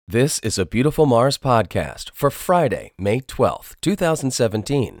This is a Beautiful Mars podcast for Friday, May 12th,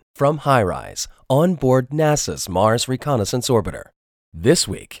 2017, from HiRise, on board NASA's Mars Reconnaissance Orbiter. This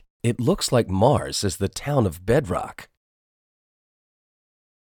week, it looks like Mars is the town of Bedrock.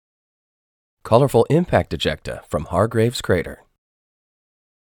 Colorful impact ejecta from Hargreaves Crater.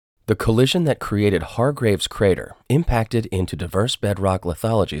 The collision that created Hargreaves Crater impacted into diverse bedrock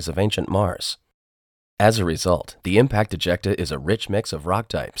lithologies of ancient Mars. As a result, the impact ejecta is a rich mix of rock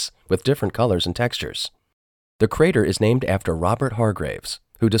types with different colors and textures. The crater is named after Robert Hargreaves,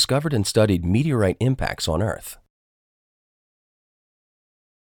 who discovered and studied meteorite impacts on Earth.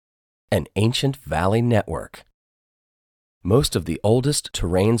 An ancient valley network. Most of the oldest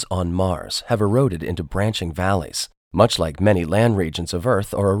terrains on Mars have eroded into branching valleys, much like many land regions of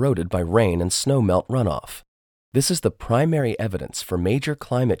Earth are eroded by rain and snowmelt runoff. This is the primary evidence for major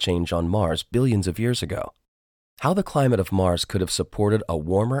climate change on Mars billions of years ago. How the climate of Mars could have supported a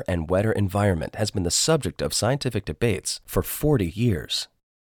warmer and wetter environment has been the subject of scientific debates for 40 years.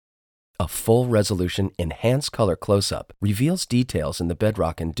 A full-resolution enhanced color close-up reveals details in the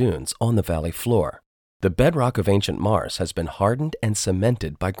bedrock and dunes on the valley floor. The bedrock of ancient Mars has been hardened and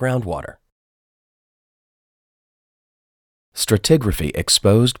cemented by groundwater. Stratigraphy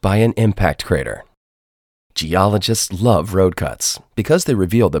exposed by an impact crater. Geologists love road cuts because they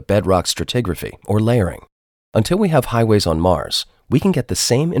reveal the bedrock stratigraphy or layering. Until we have highways on Mars, we can get the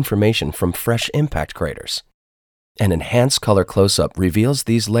same information from fresh impact craters. An enhanced color close-up reveals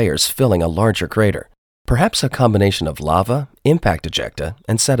these layers filling a larger crater, perhaps a combination of lava, impact ejecta,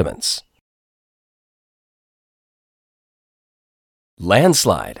 and sediments.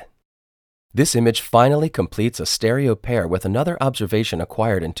 Landslide. This image finally completes a stereo pair with another observation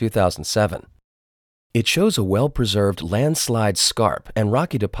acquired in 2007. It shows a well-preserved landslide scarp and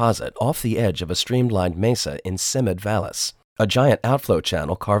rocky deposit off the edge of a streamlined mesa in Simid Vallis, a giant outflow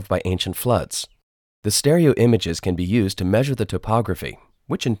channel carved by ancient floods. The stereo images can be used to measure the topography,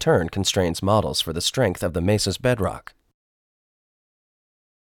 which in turn constrains models for the strength of the mesa's bedrock.